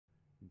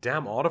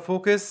Damn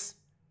autofocus.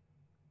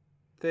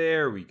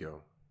 There we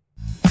go.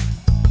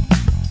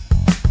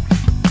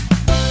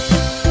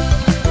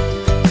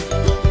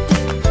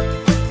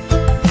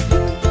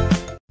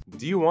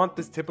 Do you want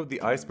this tip of the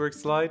iceberg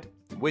slide?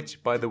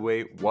 Which, by the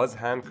way, was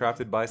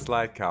handcrafted by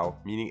SlideCow,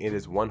 meaning it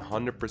is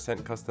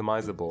 100%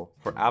 customizable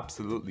for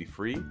absolutely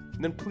free?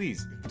 Then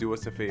please do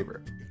us a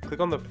favor. Click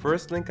on the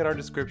first link in our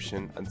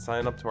description and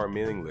sign up to our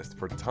mailing list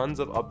for tons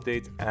of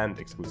updates and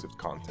exclusive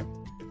content.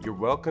 Your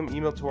welcome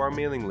email to our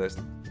mailing list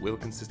will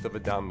consist of a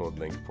download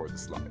link for the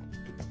slide.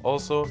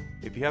 Also,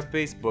 if you have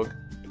Facebook,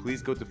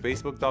 please go to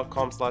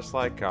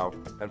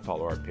facebook.com/SlideCow and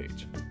follow our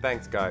page.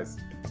 Thanks, guys.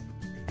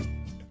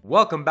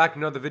 Welcome back to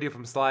another video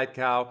from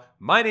SlideCow.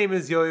 My name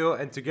is Yo-Yo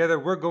and together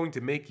we're going to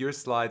make your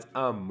slides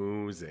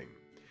amusing.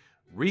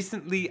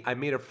 Recently, I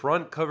made a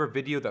front cover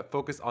video that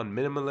focused on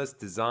minimalist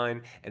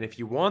design, and if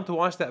you want to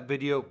watch that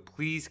video,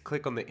 please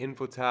click on the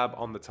info tab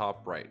on the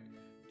top right.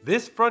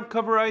 This front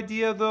cover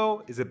idea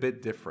though is a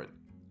bit different.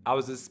 I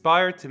was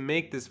inspired to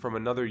make this from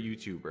another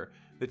YouTuber.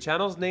 The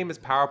channel's name is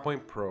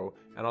PowerPoint Pro,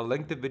 and I'll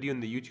link the video in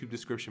the YouTube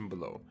description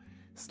below.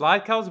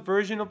 SlideCow's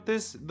version of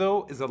this,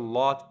 though, is a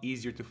lot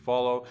easier to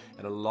follow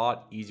and a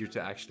lot easier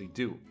to actually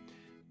do.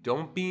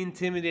 Don't be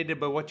intimidated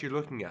by what you're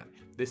looking at.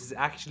 This is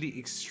actually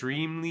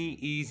extremely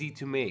easy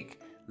to make.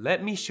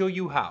 Let me show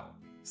you how.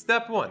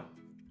 Step 1.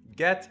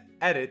 Get,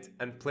 edit,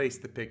 and place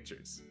the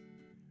pictures.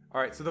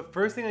 Alright, so the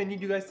first thing I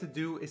need you guys to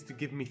do is to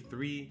give me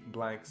 3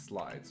 blank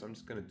slides. So I'm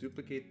just going to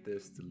duplicate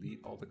this,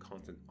 delete all the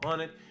content on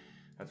it.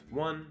 That's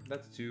 1,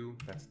 that's 2,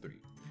 that's 3.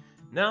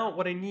 Now,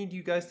 what I need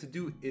you guys to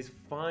do is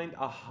find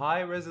a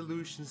high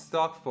resolution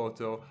stock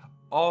photo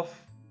of,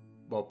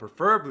 well,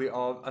 preferably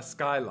of a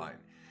skyline.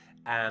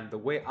 And the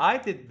way I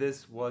did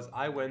this was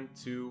I went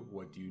to,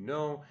 what do you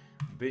know,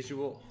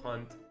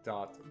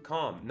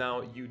 visualhunt.com.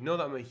 Now, you know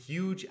that I'm a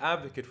huge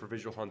advocate for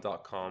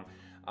visualhunt.com.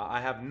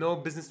 I have no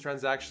business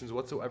transactions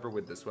whatsoever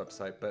with this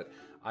website, but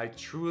I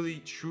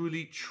truly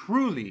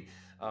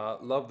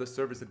love the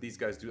service that these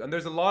guys do. And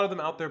there's a lot of them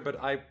out there,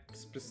 but I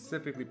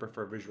specifically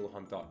prefer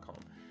visualhunt.com.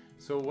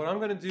 So what I'm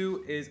going to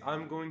do is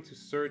I'm going to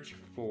search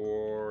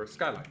for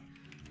skyline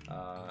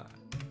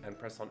and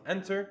press on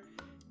enter,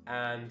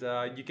 and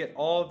you get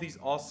all of these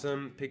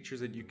awesome pictures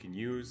that you can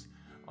use.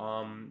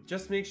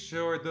 Just make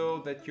sure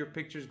though that your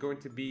picture is going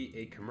to be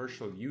a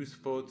commercial use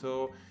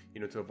photo, you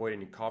know, to avoid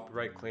any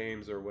copyright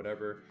claims or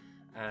whatever.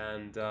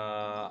 And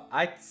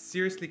I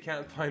seriously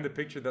can't find the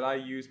picture that I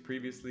used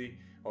previously.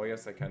 Oh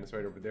yes, I can, it's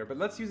right over there. But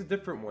let's use a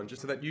different one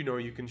just so that you know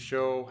you can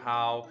show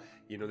how,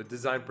 you know, the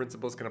design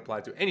principles can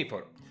apply to any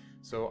photo.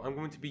 So I'm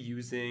going to be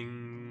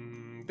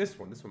using this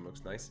one. This one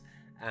looks nice.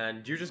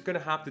 And you're just going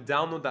to have to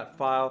download that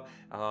file.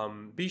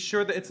 Be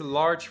sure that it's a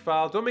large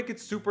file. Don't make it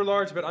super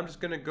large, but I'm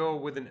just going to go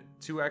with an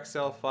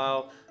 2XL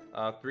file,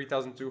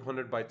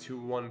 3200 by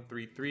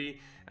 2133.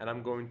 And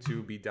I'm going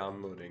to be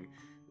downloading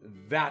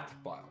that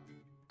file.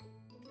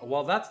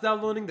 While that's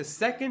downloading, the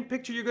second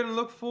picture you're going to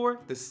look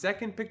for,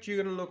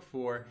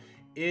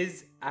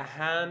 is a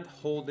hand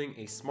holding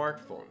a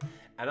smartphone.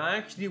 And I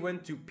actually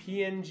went to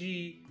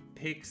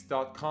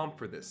pngpics.com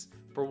for this.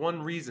 For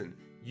one reason,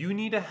 you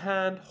need a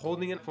hand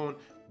holding a phone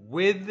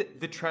with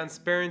the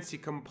transparency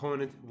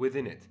component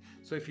within it.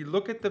 So if you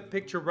look at the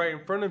picture right in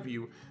front of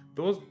you,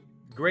 those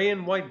gray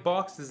and white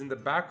boxes in the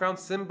background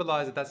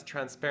symbolize that that's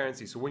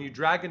transparency. So when you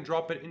drag and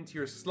drop it into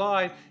your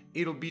slide,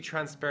 it'll be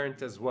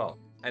transparent as well.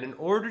 And in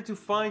order to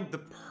find the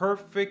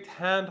perfect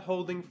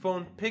hand-holding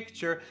phone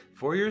picture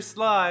for your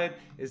slide,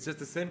 is just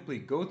to simply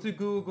go to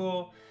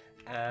Google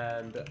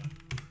and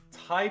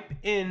type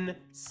in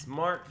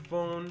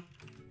smartphone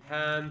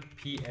hand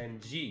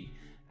PNG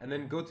and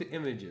then go to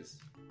images.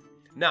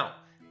 Now,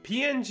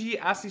 PNG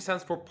actually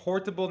stands for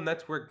portable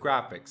network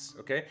graphics,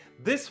 okay?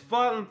 This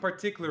file in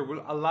particular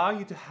will allow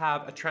you to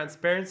have a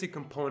transparency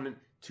component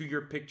to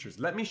your pictures.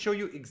 Let me show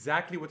you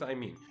exactly what I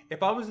mean.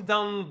 If I was to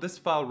download this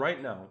file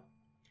right now,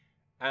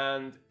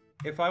 and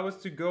if I was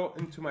to go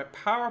into my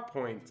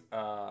PowerPoint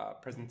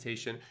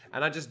presentation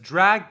and I just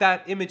drag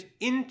that image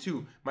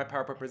into my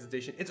PowerPoint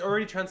presentation, it's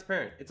already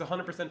transparent. It's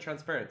 100%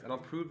 transparent. And I'll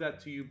prove that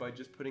to you by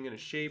just putting in a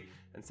shape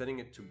and setting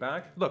it to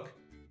back. Look,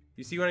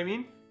 you see what I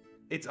mean?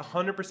 It's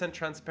 100%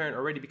 transparent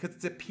already because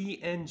it's a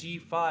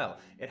PNG file.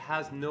 It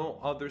has no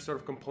other sort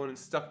of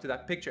components stuck to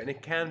that picture and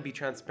it can be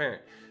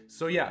transparent.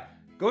 So yeah,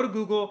 go to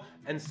Google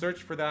and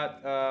search for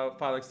that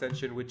file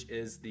extension, which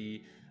is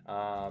the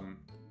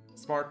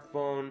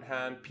smartphone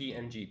hand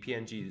PNG.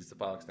 PNG is the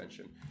file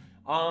extension.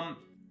 A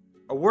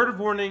word of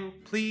warning,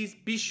 please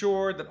be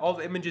sure that all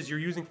the images you're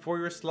using for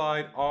your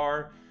slide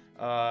are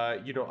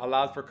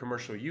allowed for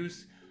commercial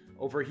use.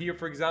 Over here,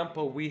 for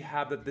example, we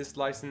have that this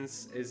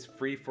license is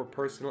free for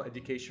personal,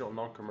 educational,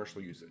 non-commercial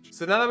usage.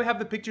 So now that we have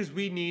the pictures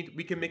we need,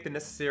 we can make the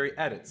necessary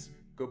edits.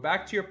 Go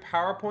back to your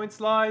PowerPoint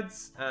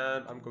slides,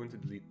 and I'm going to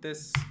delete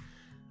this.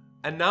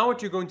 And now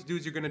what you're going to do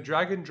is you're going to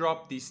drag and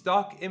drop the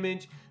stock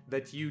image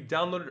that you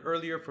downloaded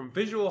earlier from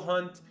Visual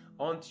Hunt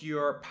onto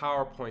your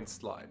PowerPoint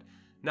slide.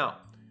 Now,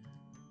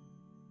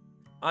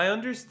 I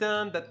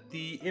understand that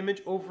the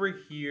image over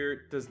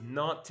here does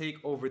not take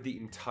over the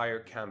entire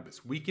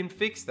canvas. We can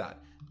fix that.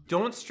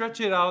 Don't stretch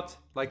it out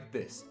like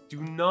this.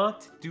 Do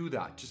not do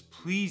that. Just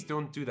please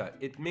don't do that.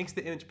 It makes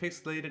the image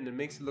pixelated and it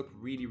makes it look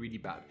really, really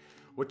bad.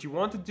 What you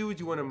want to do is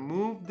you want to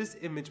move this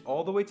image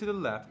all the way to the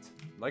left,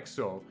 like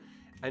so,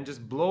 and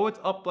just blow it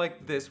up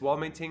like this while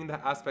maintaining the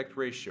aspect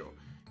ratio.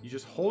 You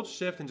just hold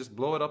shift and just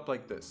blow it up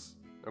like this,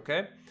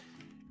 okay?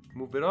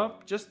 Move it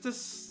up just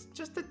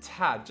a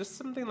tad, just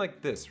something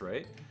like this,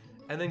 right?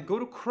 And then go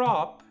to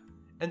crop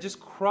and just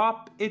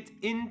crop it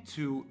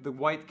into the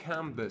white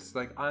canvas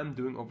like I'm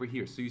doing over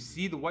here. So you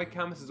see the white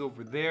canvas is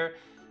over there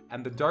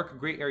and the darker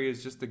gray area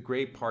is just the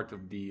gray part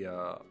of the,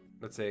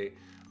 let's say,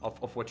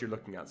 of what you're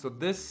looking at. So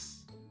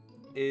this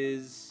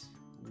is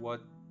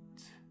what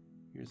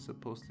you're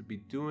supposed to be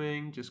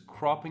doing, just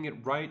cropping it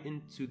right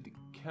into the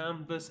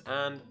canvas,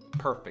 and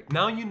perfect.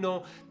 Now you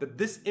know that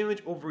this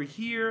image over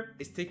here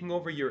is taking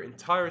over your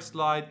entire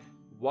slide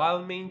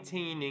while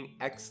maintaining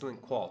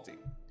excellent quality.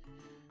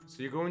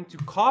 So you're going to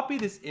copy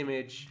this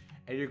image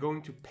and you're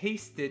going to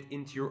paste it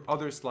into your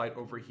other slide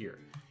over here.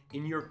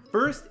 In your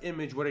first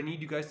image, what I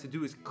need you guys to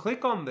do is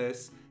click on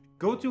this,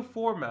 go to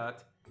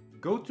format,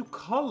 go to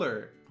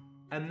color,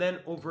 and then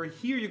over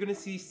here you're gonna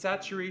see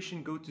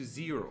saturation go to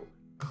 0.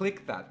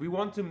 Click that. We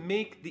want to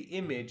make the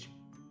image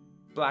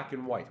black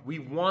and white. We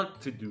want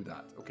to do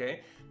that,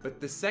 okay? But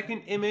the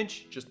second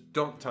image, just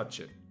don't touch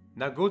it.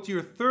 Now go to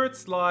your third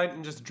slide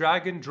and just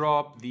drag and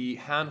drop the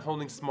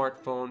hand-holding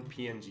smartphone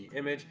PNG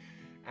image.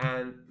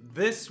 And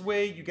this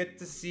way you get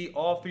to see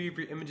all three of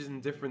your images in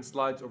different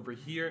slides over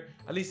here.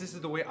 At least this is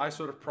the way I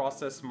sort of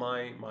process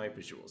my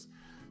visuals.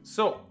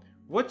 So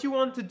what you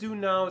want to do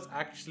now is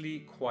actually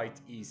quite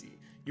easy.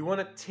 You want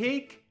to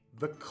take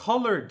the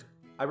colored,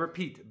 I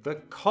repeat, the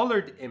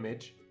colored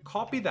image,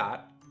 copy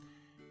that,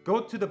 go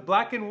to the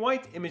black and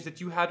white image that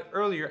you had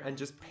earlier and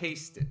just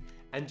paste it.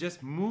 And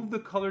just move the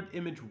colored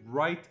image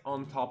right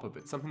on top of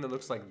it, something that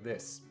looks like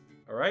this,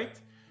 all right?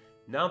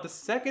 Now the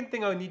second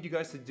thing I need you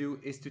guys to do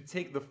is to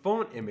take the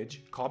phone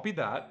image, copy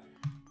that,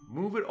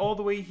 move it all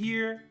the way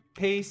here,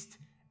 paste,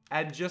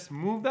 and just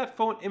move that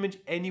phone image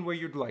anywhere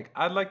you'd like.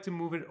 I'd like to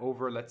move it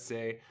over, let's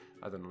say,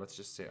 I don't know, let's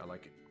just say I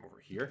like it over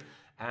here.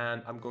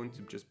 And I'm going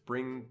to just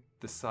bring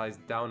the size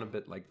down a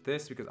bit like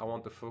this because I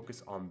want to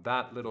focus on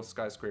that little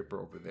skyscraper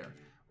over there,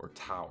 or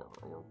tower,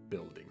 or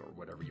building, or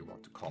whatever you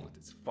want to call it,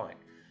 it's fine.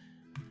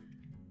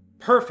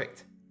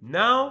 Perfect.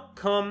 Now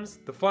comes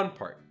the fun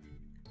part.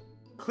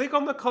 Click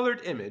on the colored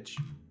image,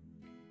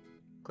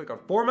 click on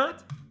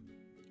format,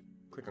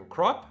 click on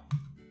crop,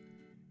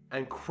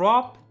 and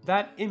crop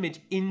that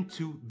image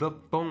into the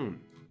phone.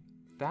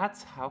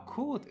 That's how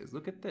cool it is.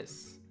 Look at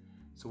this.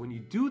 So when you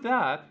do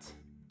that,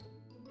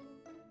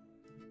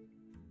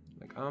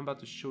 like I'm about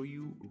to show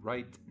you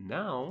right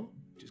now,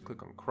 just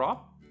click on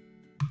crop.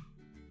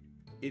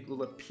 It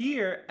will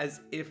appear as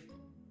if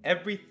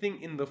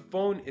everything in the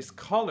phone is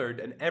colored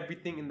and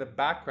everything in the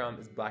background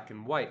is black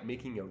and white,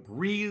 making a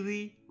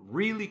really,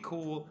 really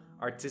cool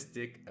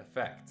artistic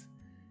effect.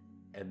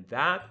 And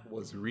that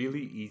was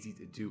really easy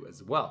to do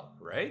as well,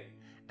 right?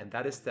 And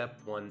that is step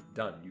 1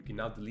 done. You can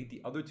now delete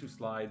the other 2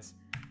 slides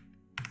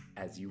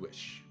as you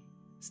wish.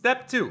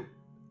 Step 2,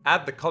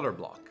 add the color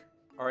block.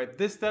 All right,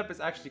 this step is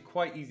actually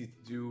quite easy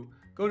to do.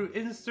 Go to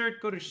insert,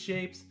 go to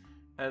shapes,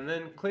 and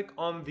then click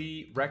on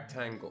the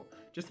rectangle.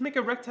 Just make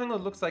a rectangle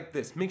that looks like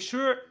this. Make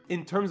sure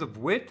in terms of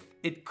width,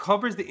 it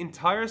covers the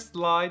entire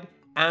slide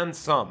and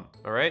some,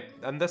 all right?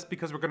 And that's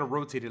because we're gonna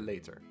rotate it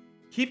later.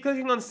 Keep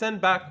clicking on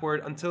send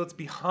backward until it's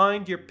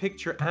behind your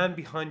picture and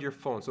behind your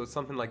phone. So it's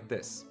something like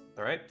this,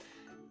 all right?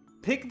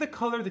 Pick the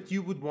color that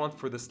you would want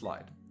for the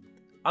slide.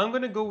 I'm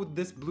gonna go with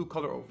this blue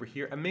color over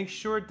here and make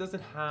sure it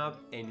doesn't have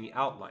any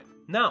outline.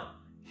 Now,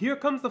 here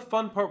comes the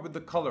fun part with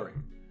the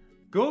coloring.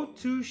 Go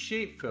to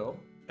shape fill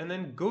and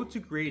then go to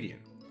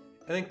gradient.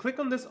 And then click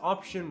on this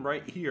option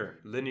right here,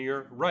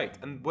 linear right.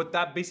 And what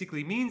that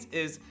basically means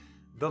is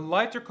the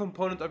lighter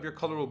component of your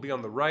color will be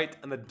on the right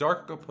and the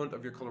darker component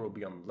of your color will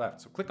be on the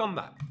left. So click on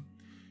that.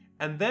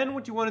 And then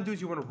what you want to do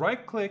is you want to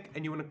right click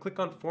and you want to click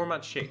on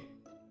format shape.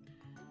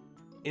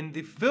 In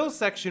the fill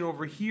section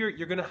over here,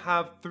 you're going to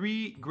have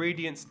 3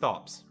 gradient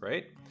stops,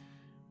 right?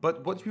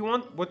 But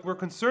what we're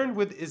concerned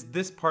with is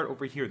this part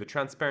over here, the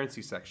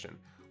transparency section.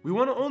 We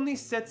want to only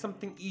set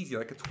something easy,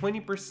 like a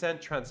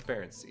 20%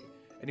 transparency.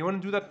 And you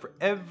want to do that for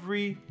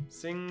every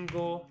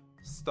single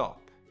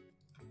stop.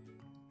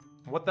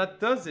 What that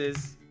does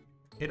is,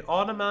 it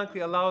automatically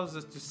allows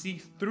us to see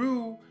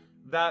through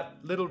that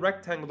little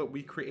rectangle that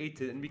we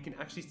created and we can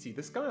actually see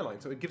the skyline.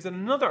 So it gives it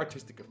another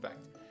artistic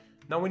effect.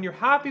 Now when you're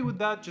happy with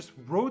that, just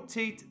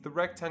rotate the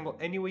rectangle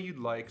any way you'd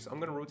like. So I'm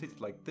going to rotate it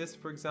like this,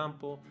 for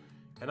example.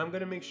 And I'm going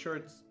to make sure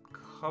it's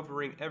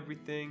covering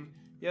everything.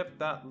 Yep,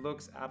 that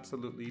looks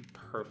absolutely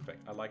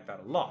perfect. I like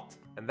that a lot.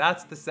 And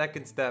that's the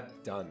second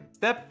step done.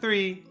 Step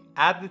 3,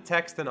 add the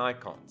text and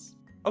icons.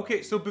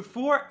 Okay, so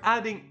before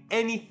adding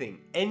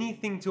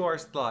anything to our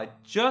slide,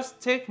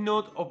 just take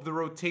note of the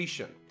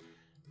rotation.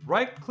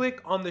 Right click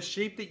on the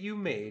shape that you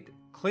made,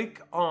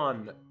 click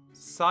on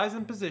size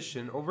and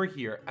position over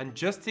here and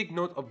just take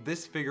note of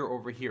this figure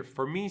over here.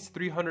 For me, it's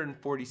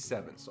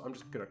 347. So I'm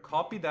just gonna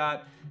copy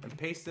that and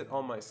paste it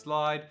on my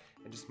slide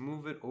and just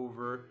move it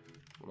over,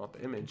 well, not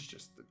the image,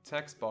 just the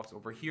text box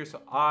over here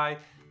so I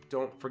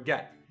don't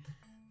forget.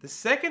 The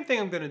second thing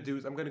I'm gonna do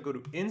is I'm gonna go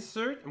to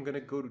Insert, I'm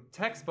gonna go to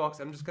Text Box,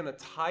 I'm just gonna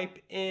type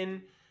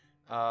in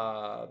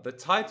the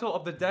title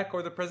of the deck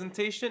or the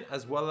presentation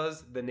as well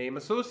as the name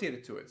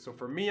associated to it. So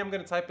for me, I'm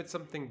gonna type in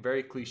something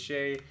very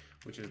cliche,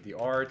 which is the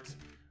art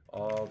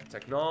of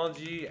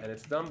technology, and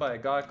it's done by a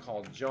guy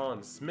called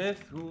John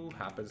Smith who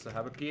happens to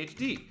have a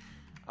PhD.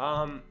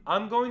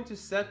 I'm going to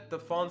set the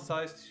font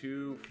size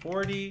to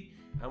 40.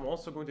 I'm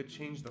also going to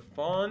change the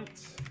font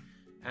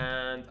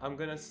and I'm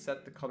gonna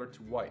set the color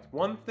to white.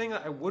 One thing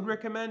that I would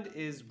recommend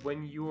is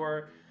when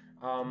you're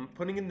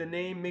putting in the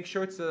name, make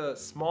sure it's a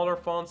smaller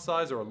font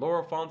size or a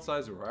lower font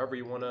size or however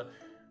you wanna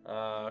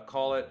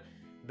call it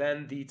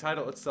than the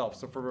title itself.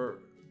 So for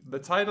the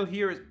title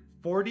here is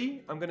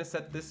 40, I'm gonna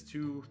set this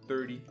to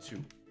 32.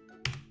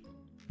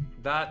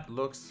 That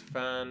looks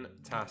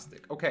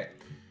fantastic. Okay,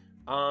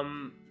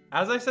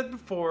 as I said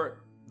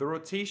before, the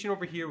rotation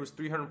over here was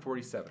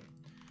 347.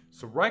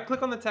 So right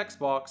click on the text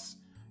box,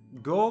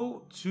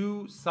 go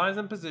to size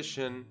and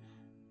position,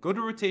 go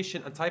to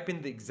rotation and type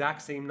in the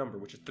exact same number,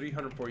 which is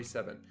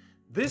 347.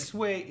 This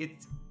way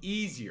it's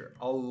easier,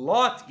 a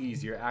lot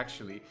easier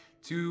actually,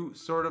 to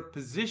sort of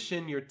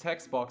position your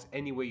text box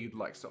any way you'd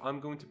like. So I'm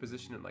going to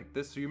position it like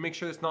this. So you make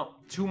sure it's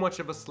not too much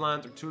of a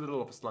slant or too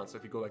little of a slant. So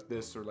if you go like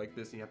this or like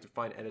this, and you have to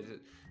find, edit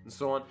it, and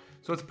so on.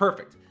 So it's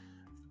perfect.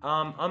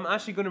 I'm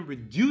actually going to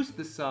reduce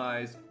the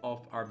size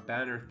of our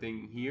banner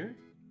thing here.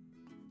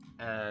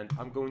 And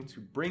I'm going to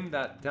bring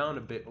that down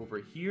a bit over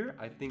here.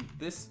 I think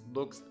this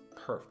looks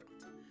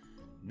perfect.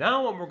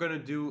 Now what we're going to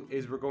do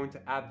is we're going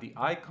to add the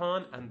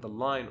icon and the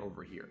line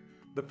over here.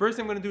 The first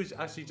thing I'm going to do is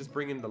actually just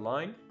bring in the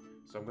line.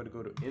 So I'm going to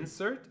go to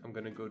Insert, I'm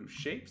going to go to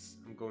Shapes,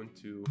 I'm going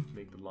to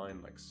make the line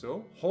like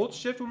so. Hold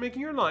Shift when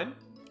making your line,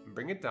 and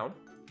bring it down.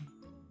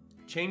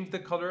 Change the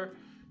color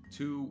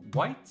to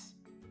white.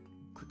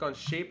 Click on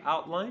Shape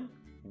Outline,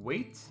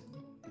 Weight,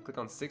 and click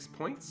on 6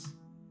 points.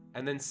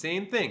 And then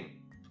same thing,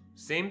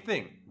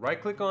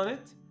 right click on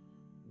it,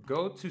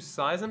 go to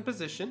Size and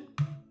Position,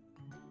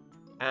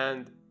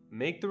 and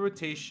make the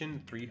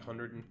rotation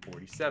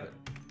 347.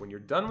 When you're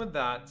done with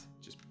that,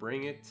 just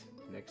bring it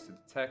next to the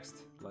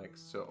text like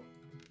so.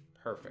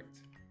 Perfect.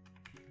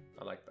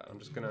 I like that. I'm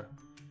just gonna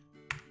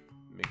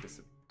make this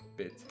a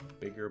bit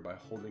bigger by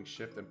holding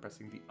Shift and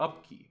pressing the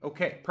up key.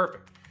 Okay,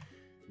 perfect.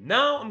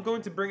 Now I'm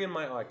going to bring in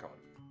my icon.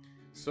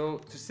 So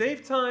to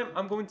save time,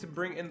 I'm going to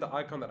bring in the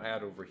icon that I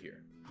had over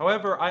here.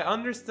 However, I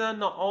understand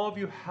not all of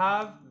you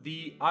have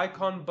the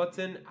icon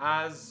button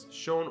as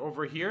shown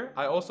over here.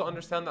 I also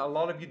understand that a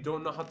lot of you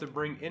don't know how to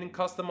bring in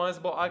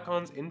customizable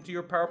icons into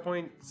your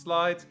PowerPoint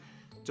slides.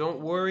 Don't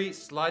worry,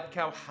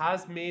 SlideCow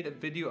has made a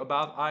video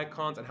about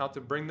icons and how to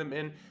bring them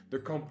in. They're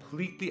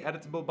completely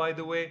editable, by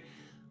the way.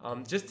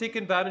 Just take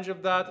advantage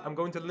of that. I'm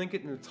going to link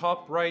it in the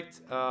top right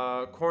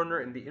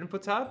corner in the info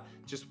tab.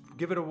 Just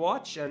give it a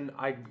watch and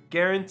I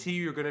guarantee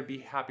you're going to be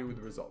happy with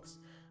the results.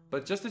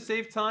 But just to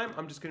save time,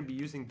 I'm just going to be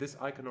using this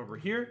icon over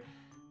here.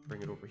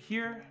 Bring it over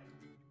here.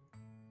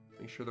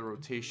 Make sure the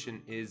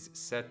rotation is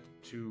set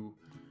to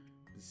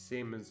the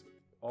same as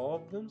all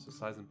of them. So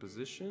size and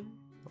position.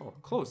 Oh,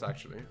 close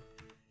actually.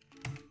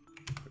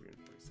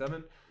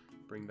 347.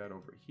 Bring that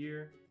over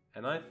here.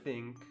 And I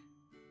think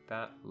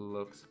that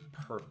looks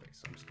perfect.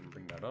 So I'm just going to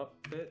bring that up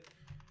a bit.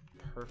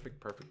 Perfect,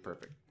 perfect,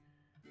 perfect.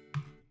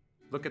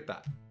 Look at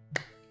that.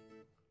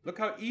 Look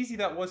how easy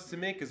that was to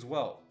make as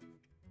well.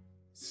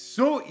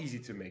 So easy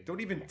to make.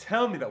 Don't even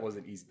tell me that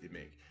wasn't easy to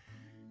make.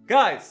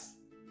 Guys,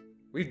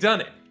 we've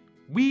done it.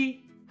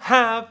 We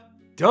have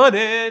done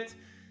it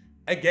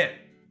again.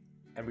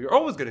 And we're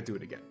always going to do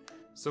it again.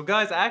 So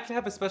guys, I actually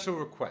have a special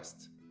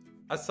request.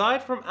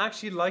 Aside from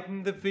actually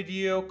liking the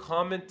video,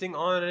 commenting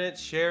on it,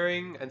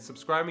 sharing, and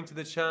subscribing to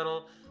the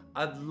channel,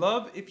 I'd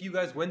love if you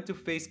guys went to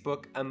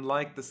Facebook and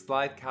liked the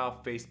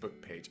SlideCow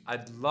Facebook page.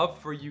 I'd love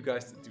for you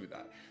guys to do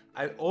that.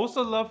 I'd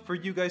also love for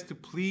you guys to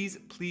please,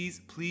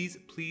 please, please,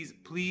 please,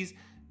 please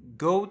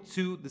go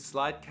to the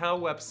SlideCow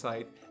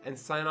website and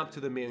sign up to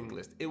the mailing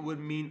list. It would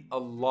mean a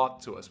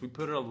lot to us. We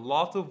put in a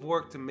lot of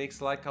work to make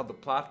SlideCow the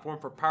platform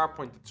for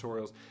PowerPoint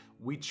tutorials.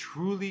 We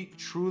truly,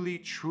 truly,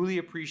 truly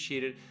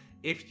appreciate it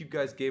if you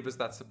guys gave us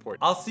that support.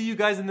 I'll see you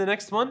guys in the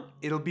next one.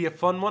 It'll be a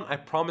fun one, I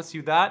promise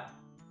you that.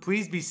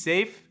 Please be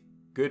safe.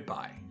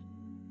 Goodbye.